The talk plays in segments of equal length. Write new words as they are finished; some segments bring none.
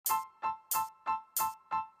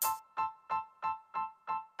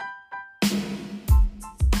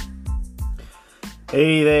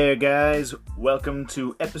Hey there guys, welcome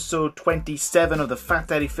to episode 27 of the Fat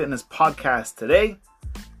Daddy Fitness podcast. Today,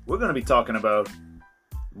 we're going to be talking about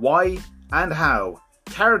why and how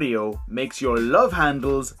cardio makes your love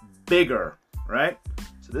handles bigger, right?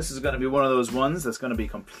 So this is going to be one of those ones that's going to be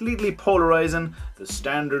completely polarizing the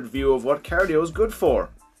standard view of what cardio is good for.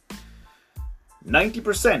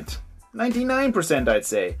 90%, 99% I'd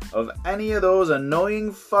say, of any of those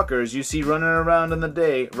annoying fuckers you see running around in the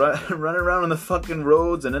day, running around on the fucking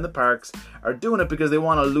roads and in the parks, are doing it because they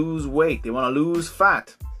want to lose weight, they want to lose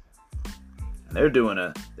fat. And they're doing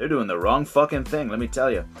the wrong fucking thing, let me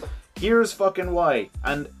tell you. Here's fucking why.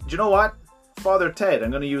 And do you know what? Father Ted, I'm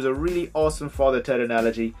going to use a really awesome Father Ted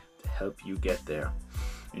analogy to help you get there.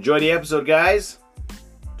 Enjoy the episode, guys.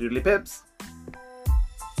 Doodly pips.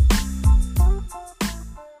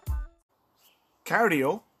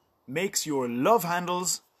 Cardio makes your love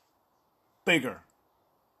handles bigger.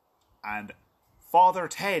 And Father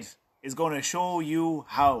Ted is going to show you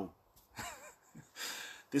how.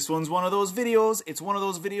 This one's one of those videos. It's one of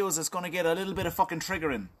those videos that's going to get a little bit of fucking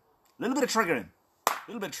triggering. A little bit of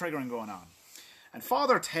triggering going on. And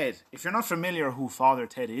Father Ted, if you're not familiar who Father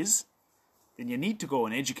Ted is, then you need to go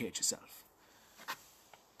and educate yourself.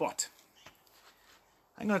 But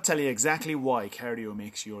I'm going to tell you exactly why cardio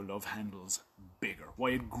makes your love handles bigger, why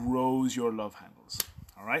it grows your love handles.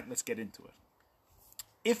 Alright, let's get into it.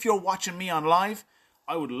 If you're watching me on live,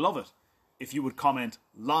 I would love it if you would comment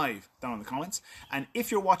live down in the comments. And if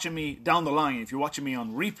you're watching me down the line, if you're watching me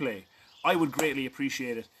on replay, I would greatly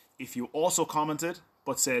appreciate it if you also commented,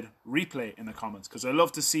 but said replay in the comments, because I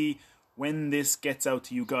love to see when this gets out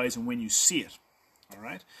to you guys and when you see it.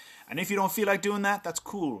 Alright? And if you don't feel like doing that, that's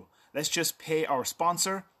cool. Let's just pay our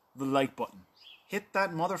sponsor the like button. Hit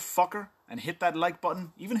that motherfucker and hit that like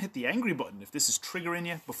button. Even hit the angry button if this is triggering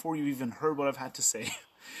you before you even heard what I've had to say.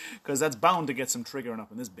 Because that's bound to get some triggering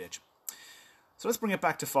up in this bitch. So let's bring it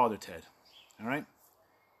back to Father Ted. Alright?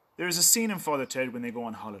 There's a scene in Father Ted when they go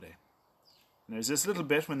on holiday. And there's this little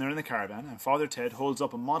bit when they're in the caravan and Father Ted holds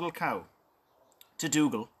up a model cow to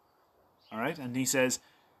Dougal. Alright? And he says,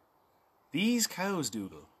 "These cows,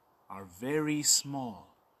 Dougal, are very small.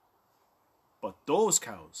 But those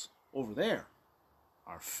cows over there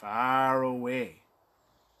are far away."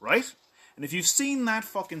 Right? And if you've seen that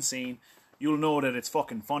fucking scene, you'll know that it's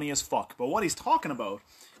fucking funny as fuck. But what he's talking about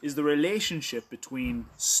is the relationship between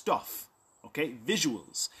stuff, okay?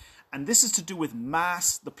 Visuals. And this is to do with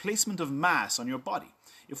mass, the placement of mass on your body.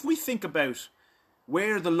 If we think about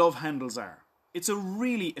where the love handles are, it's a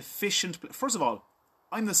really efficient... First of all,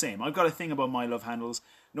 I'm the same. I've got a thing about my love handles.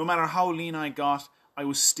 No matter how lean I got, I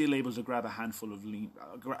was still able to grab a handful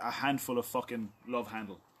of fucking love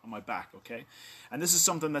handle on my back, okay? And this is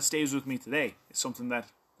something that stays with me today. It's something that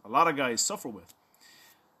a lot of guys suffer with.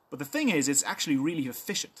 But the thing is, it's actually really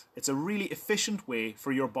efficient. It's a really efficient way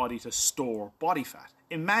for your body to store body fat.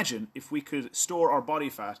 Imagine if we could store our body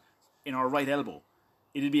fat in our right elbow.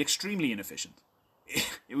 It'd be extremely inefficient.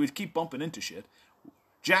 It would keep bumping into shit.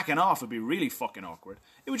 Jacking off would be really fucking awkward.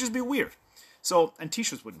 It would just be weird. So, and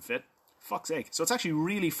t-shirts wouldn't fit. Fuck's sake. So it's actually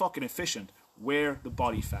really fucking efficient where the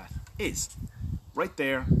body fat is. Right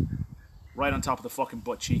there, right on top of the fucking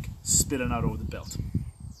butt cheek, spilling out over the belt.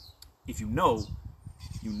 If you know,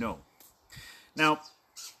 you know. Now,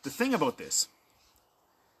 the thing about this,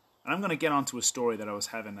 and I'm going to get onto a story that I was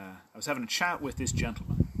having a chat with this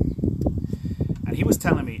gentleman, and he was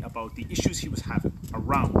telling me about the issues he was having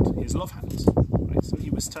around his love handles. Right? So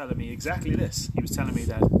he was telling me exactly this. He was telling me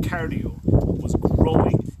that cardio was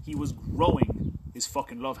growing. He was growing his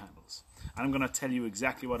fucking love handles. And I'm going to tell you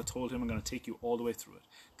exactly what I told him. I'm going to take you all the way through it.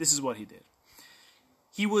 This is what he did.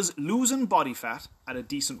 He was losing body fat at a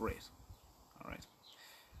decent rate. All right.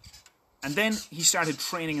 And then he started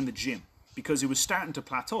training in the gym because he was starting to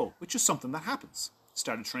plateau, which is something that happens.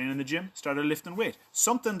 Started training in the gym, started lifting weight.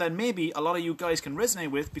 Something that maybe a lot of you guys can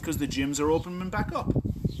resonate with because the gyms are opening back up.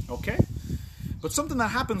 Okay? But something that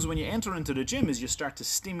happens when you enter into the gym is you start to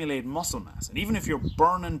stimulate muscle mass. And even if you're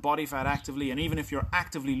burning body fat actively, and even if you're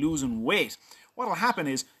actively losing weight, what will happen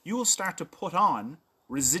is you will start to put on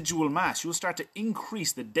residual mass. You will start to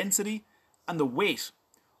increase the density and the weight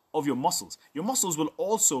of your muscles. Your muscles will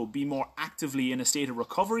also be more actively in a state of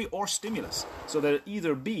recovery or stimulus. So they'll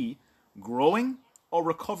either be growing or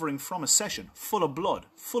recovering from a session, full of blood,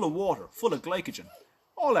 full of water, full of glycogen,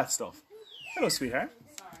 all that stuff. Hello, sweetheart.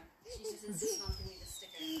 She's just insisting on giving me the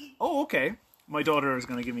sticker. Oh, okay. My daughter is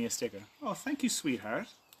going to give me a sticker. Oh, thank you, sweetheart.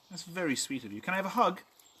 That's very sweet of you. Can I have a hug?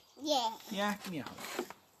 Yeah. Yeah, give me a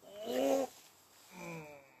hug.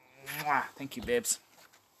 Mwah. Thank you, babes.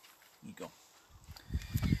 Here you go.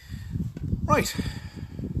 Right.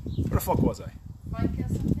 Where the fuck was I? Vika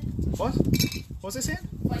something? What? What was I saying?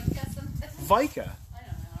 Vika something? Vika. I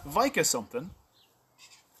don't know. Vika something.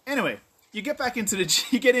 Anyway, you get back into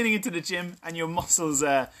you get into the gym, and your muscles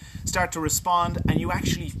start to respond, and you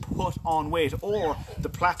actually put on weight. Or the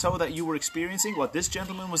plateau that you were experiencing, what this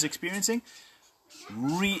gentleman was experiencing,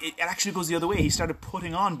 it actually goes the other way. He started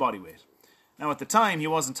putting on body weight. Now, at the time, he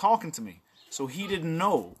wasn't talking to me, so he didn't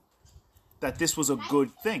know that this was a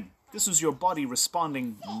good thing. This was your body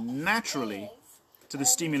responding naturally to the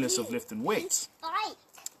stimulus of lifting weights.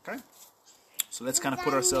 Okay? So let's kind of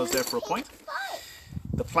put ourselves there for a point.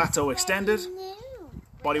 The plateau extended,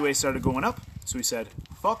 body weight started going up, so he said,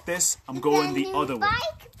 fuck this, I'm going the other way.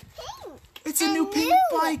 It's a new pink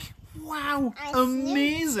bike! Wow,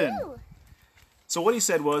 amazing! So what he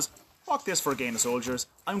said was, fuck this for a game of soldiers,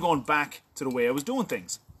 I'm going back to the way I was doing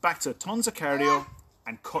things. Back to tons of cardio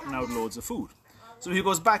and cutting out loads of food. So he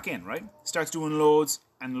goes back in, right? Starts doing loads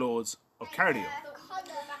and loads of cardio.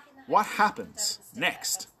 What happens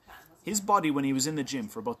next? His body, when he was in the gym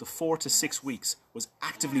for about the 4 to 6 weeks, was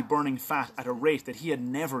actively burning fat at a rate that he had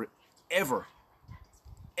never, ever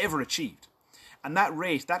achieved. And that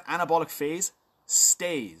rate, that anabolic phase,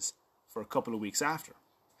 stays for a couple of weeks after.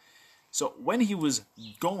 So when he was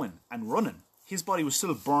going and running, his body was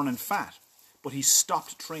still burning fat, but he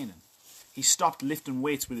stopped training. He stopped lifting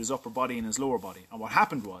weights with his upper body and his lower body. And what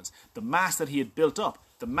happened was, the mass that he had built up,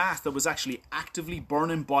 the mass that was actually actively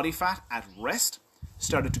burning body fat at rest,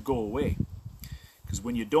 started to go away. Because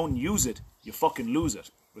when you don't use it, you fucking lose it,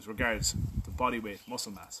 with regards to body weight,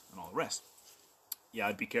 muscle mass, and all the rest. Yeah,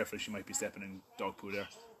 I'd be careful, she might be stepping in dog poo there.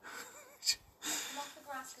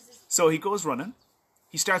 So he goes running,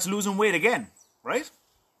 he starts losing weight again, right?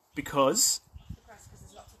 Because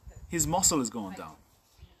his muscle is going down.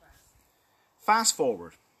 Fast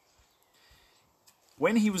forward.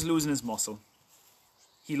 When he was losing his muscle,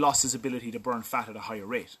 he lost his ability to burn fat at a higher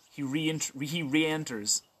rate. He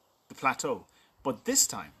re-enters the plateau. But this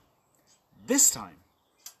time,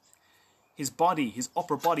 his body, his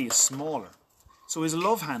upper body is smaller. So his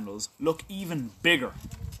love handles look even bigger.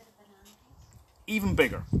 Even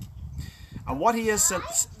bigger. And what he has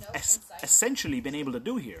essentially been able to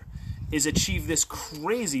do here is achieve this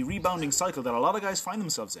crazy rebounding cycle that a lot of guys find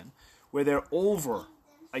themselves in, where they're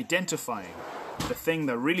over-identifying the thing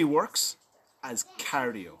that really works as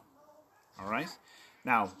cardio. Alright?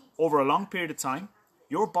 Now, over a long period of time,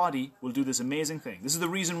 your body will do this amazing thing. This is the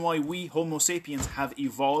reason why we, Homo sapiens, have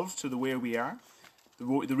evolved to the way we are.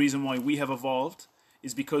 The reason why we have evolved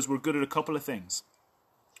is because we're good at a couple of things.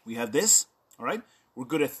 We have this, alright? We're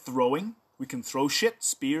good at throwing. We can throw shit,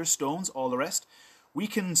 spears, stones, all the rest. We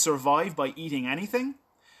can survive by eating anything,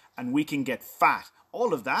 and we can get fat.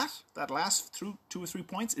 All of that last 2 or 3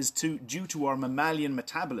 points, is due to our mammalian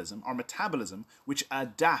metabolism, which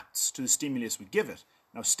adapts to the stimulus we give it.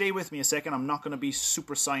 Now stay with me a second, I'm not going to be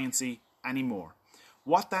super sciencey anymore.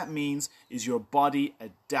 What that means is your body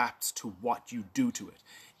adapts to what you do to it.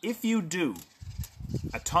 If you do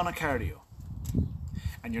a ton of cardio,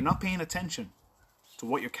 and you're not paying attention to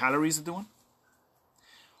what your calories are doing,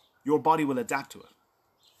 your body will adapt to it.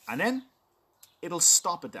 And then, it'll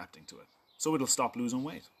stop adapting to it. So it'll stop losing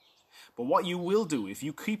weight. But what you will do, if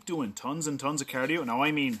you keep doing tons and tons of cardio, now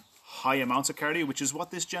I mean high amounts of cardio, which is what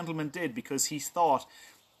this gentleman did because he thought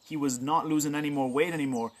he was not losing any more weight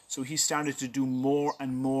anymore, so he started to do more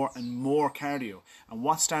and more and more cardio. And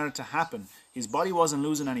what started to happen, his body wasn't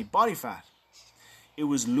losing any body fat. It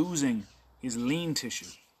was losing his lean tissue,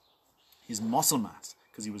 his muscle mass,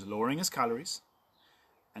 because he was lowering his calories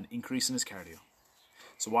and increasing his cardio.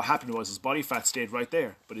 So what happened was his body fat stayed right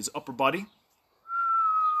there, but his upper body,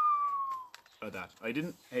 like that.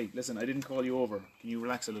 Hey, listen, I didn't call you over. Can you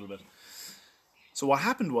relax a little bit? So what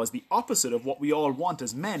happened was the opposite of what we all want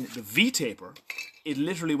as men, the V-taper, it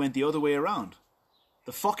literally went the other way around.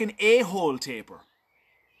 The fucking a-hole taper.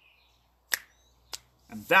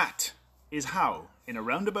 And that is how, in a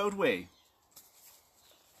roundabout way,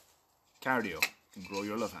 cardio can grow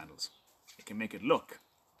your love handles. It can make it look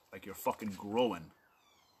like you're fucking growing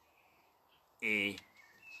a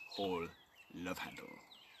whole love handle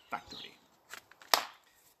factory.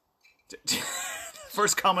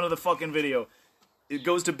 First comment of the fucking video. It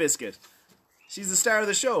goes to Biscuit. She's the star of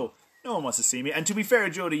the show. No one wants to see me. And to be fair,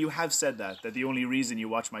 Jody, you have said that the only reason you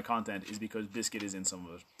watch my content is because Biscuit is in some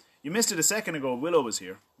of it. You missed it a second ago. Willow was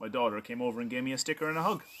here. My daughter came over and gave me a sticker and a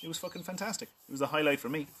hug. It was fucking fantastic. It was a highlight for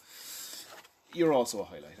me. You're also a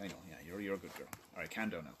highlight. I know. Yeah, you're a good girl. Alright, calm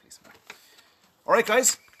down now, please. Alright,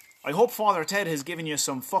 guys. I hope Father Ted has given you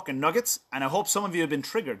some fucking nuggets, and I hope some of you have been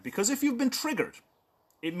triggered, because if you've been triggered,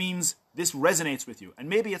 it means this resonates with you. And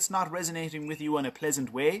maybe it's not resonating with you in a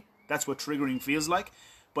pleasant way. That's what triggering feels like.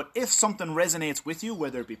 But if something resonates with you,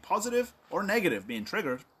 whether it be positive or negative being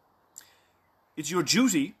triggered, it's your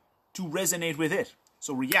duty to resonate with it.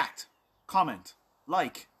 So react, comment,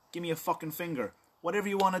 like, give me a fucking finger, whatever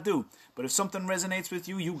you want to do. But if something resonates with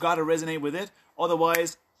you, you got to resonate with it.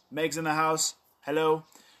 Otherwise, Meg's in the house, hello.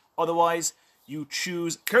 Otherwise, you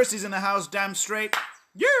choose, Kirsty's in the house, damn straight,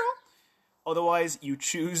 yeah. Otherwise, you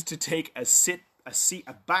choose to take a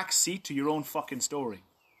back seat to your own fucking story.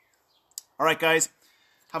 Alright guys,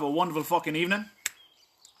 have a wonderful fucking evening.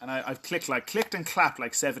 And I've clicked and clapped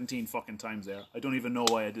like 17 fucking times there. I don't even know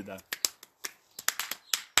why I did that.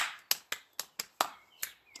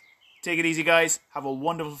 Take it easy guys, have a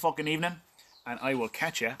wonderful fucking evening. And I will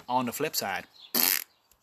catch you on the flip side.